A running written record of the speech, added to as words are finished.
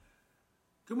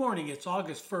Good morning. It's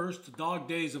August 1st. The dog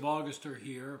days of August are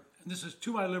here. And this is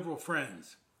to my liberal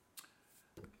friends.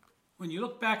 When you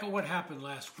look back at what happened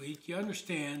last week, you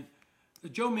understand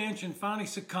that Joe Manchin finally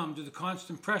succumbed to the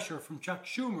constant pressure from Chuck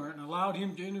Schumer and allowed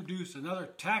him to introduce another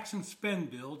tax and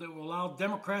spend bill that will allow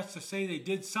Democrats to say they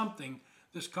did something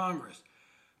this Congress.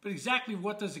 But exactly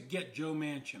what does it get Joe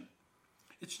Manchin?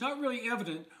 It's not really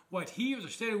evident what he or the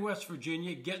state of West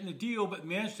Virginia get in the deal, but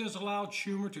Manchin has allowed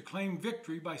Schumer to claim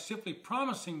victory by simply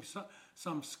promising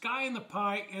some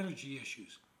sky-in-the-pie energy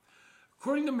issues.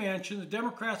 According to Manchin, the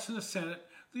Democrats in the Senate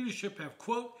leadership have,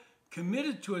 quote,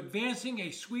 committed to advancing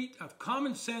a suite of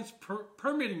common-sense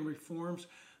permitting reforms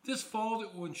this fall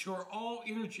that will ensure all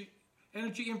energy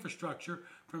infrastructure,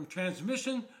 from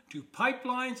transmission to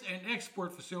pipelines and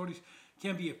export facilities,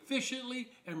 can be efficiently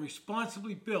and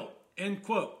responsibly built, end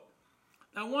quote.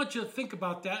 Now, I want you to think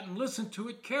about that and listen to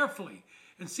it carefully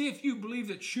and see if you believe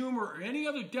that Schumer or any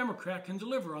other Democrat can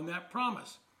deliver on that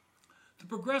promise. The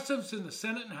progressives in the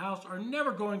Senate and House are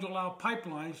never going to allow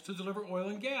pipelines to deliver oil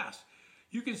and gas.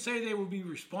 You can say they will be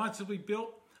responsibly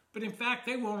built, but in fact,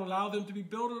 they won't allow them to be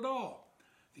built at all.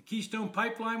 The Keystone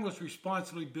Pipeline was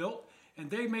responsibly built, and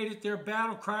they made it their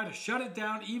battle cry to shut it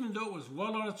down even though it was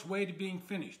well on its way to being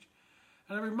finished.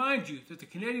 And I remind you that the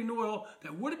Canadian oil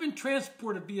that would have been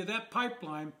transported via that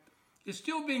pipeline is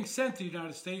still being sent to the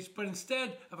United States, but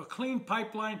instead of a clean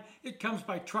pipeline, it comes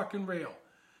by truck and rail.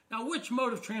 Now, which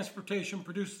mode of transportation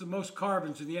produces the most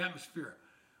carbons in the atmosphere?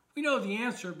 We know the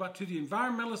answer, but to the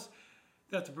environmentalists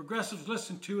that the progressives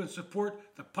listen to and support,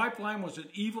 the pipeline was an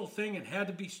evil thing and had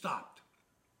to be stopped.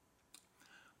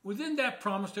 Within that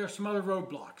promise, there are some other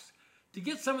roadblocks. To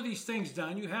get some of these things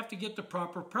done, you have to get the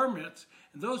proper permits,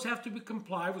 and those have to be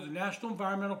complied with the National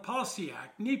Environmental Policy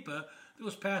Act, NEPA, that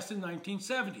was passed in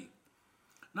 1970.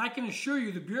 And I can assure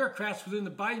you the bureaucrats within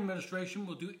the Biden administration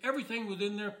will do everything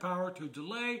within their power to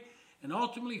delay and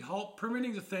ultimately halt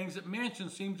permitting the things that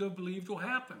Manchin seems to have believed will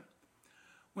happen.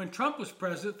 When Trump was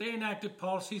president, they enacted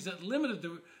policies that limited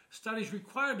the studies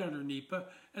required under NEPA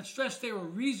and stressed they were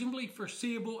reasonably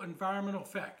foreseeable environmental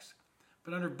effects.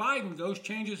 But under Biden, those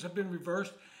changes have been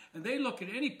reversed, and they look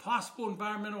at any possible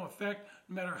environmental effect,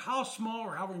 no matter how small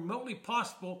or how remotely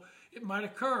possible it might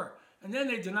occur, and then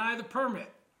they deny the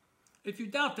permit. If you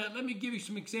doubt that, let me give you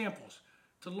some examples.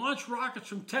 To launch rockets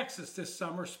from Texas this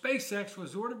summer, SpaceX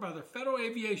was ordered by the Federal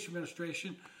Aviation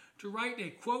Administration to write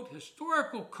a, quote,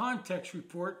 historical context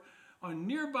report on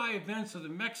nearby events of the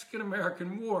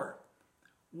Mexican-American War.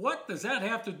 What does that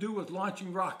have to do with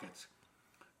launching rockets?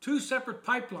 Two separate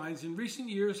pipelines in recent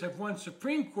years have won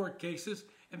Supreme Court cases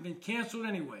and been canceled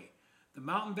anyway. The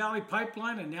Mountain Valley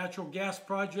Pipeline, a natural gas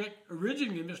project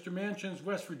originating in Mr. Manchin's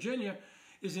West Virginia,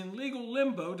 is in legal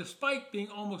limbo despite being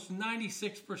almost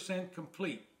 96%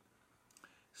 complete.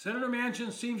 Senator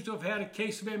Manchin seems to have had a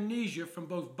case of amnesia from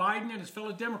both Biden and his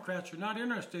fellow Democrats who are not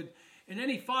interested in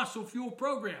any fossil fuel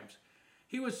programs.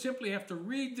 He would simply have to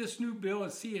read this new bill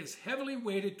and see it is heavily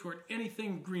weighted toward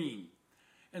anything green.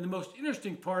 And the most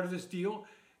interesting part of this deal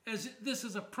is this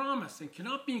is a promise and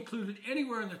cannot be included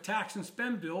anywhere in the tax and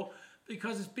spend bill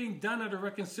because it's being done under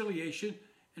reconciliation,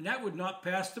 and that would not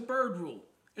pass the Byrd rule.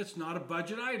 It's not a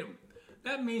budget item.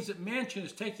 That means that Manchin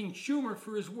is taking Schumer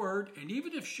for his word, and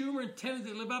even if Schumer intended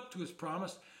to live up to his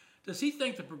promise, does he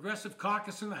think the Progressive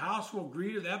Caucus in the House will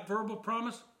agree to that verbal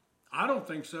promise? I don't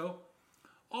think so.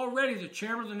 Already, the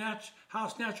chairman of the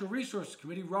House Natural Resources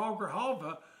Committee, Raul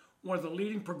Grijalva, one of the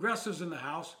leading progressives in the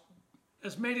House,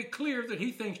 has made it clear that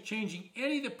he thinks changing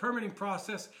any of the permitting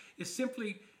process is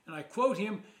simply, and I quote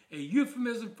him, a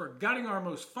euphemism for gutting our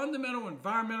most fundamental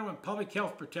environmental and public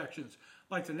health protections,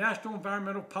 like the National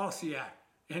Environmental Policy Act,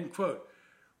 end quote.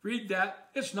 Read that.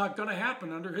 It's not going to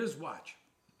happen under his watch.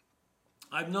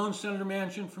 I've known Senator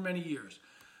Manchin for many years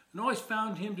and always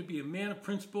found him to be a man of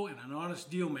principle and an honest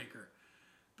deal maker.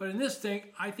 But in this thing,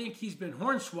 I think he's been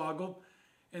hornswoggled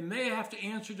and may have to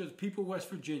answer to the people of West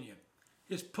Virginia.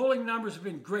 His polling numbers have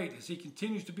been great as he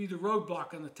continues to be the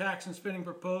roadblock on the tax and spending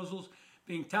proposals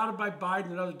being touted by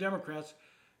Biden and other Democrats,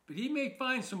 but he may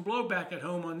find some blowback at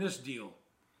home on this deal.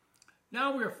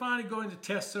 Now we are finally going to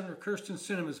test Senator Kyrsten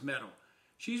Sinema's mettle.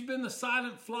 She's been the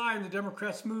silent fly in the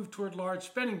Democrats' move toward large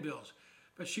spending bills,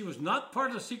 but she was not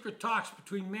part of the secret talks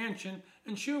between Manchin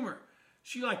and Schumer.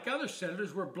 She, like other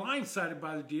senators, were blindsided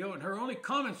by the deal, and her only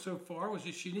comment so far was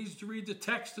that she needs to read the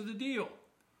text of the deal.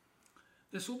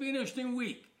 This will be an interesting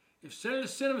week. If Senator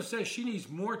Sinema says she needs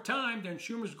more time, then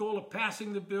Schumer's goal of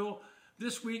passing the bill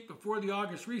this week before the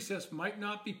August recess might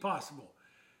not be possible.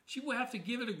 She will have to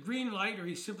give it a green light or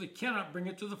he simply cannot bring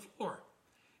it to the floor.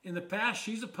 In the past,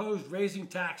 she's opposed raising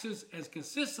taxes and has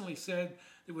consistently said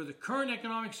that with the current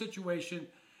economic situation,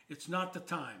 it's not the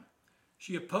time.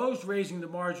 She opposed raising the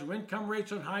marginal income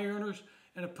rates on high earners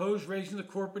and opposed raising the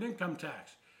corporate income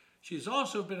tax. She has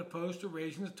also been opposed to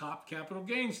raising the top capital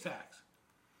gains tax.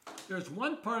 There's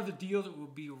one part of the deal that will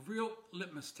be a real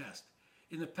litmus test.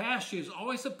 In the past, she has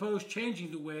always opposed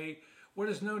changing the way what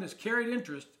is known as carried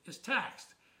interest is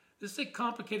taxed. This is a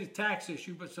complicated tax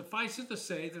issue, but suffice it to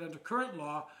say that under current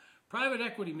law, private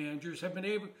equity managers have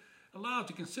been allowed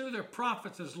to consider their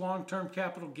profits as long-term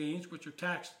capital gains, which are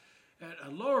taxed at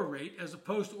a lower rate as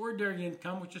opposed to ordinary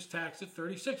income, which is taxed at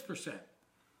 36%.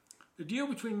 The deal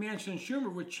between Manchin and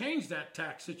Schumer would change that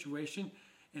tax situation,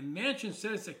 and Manchin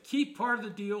said it's a key part of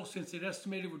the deal since it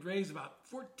estimated it would raise about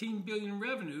 $14 billion in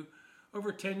revenue over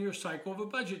a 10-year cycle of a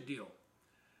budget deal.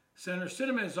 Senator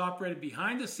Sinema has operated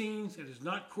behind the scenes and has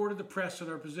not courted the press on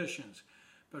her positions,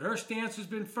 but her stance has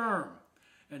been firm,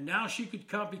 and now she could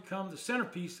become the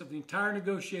centerpiece of the entire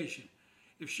negotiation.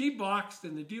 If she balks,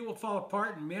 then the deal will fall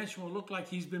apart and Manchin will look like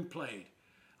he's been played.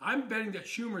 I'm betting that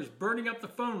Schumer is burning up the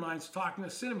phone lines talking to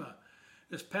Sinema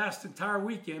this past entire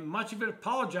weekend, much of it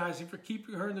apologizing for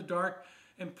keeping her in the dark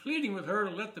and pleading with her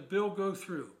to let the bill go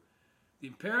through.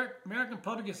 The American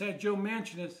public has had Joe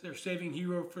Manchin as their saving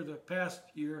hero for the past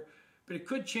year, but it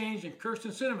could change and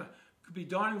Kyrsten Sinema could be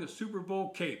donning the Super Bowl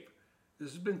cape.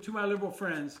 This has been To My Liberal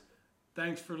Friends.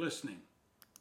 Thanks for listening.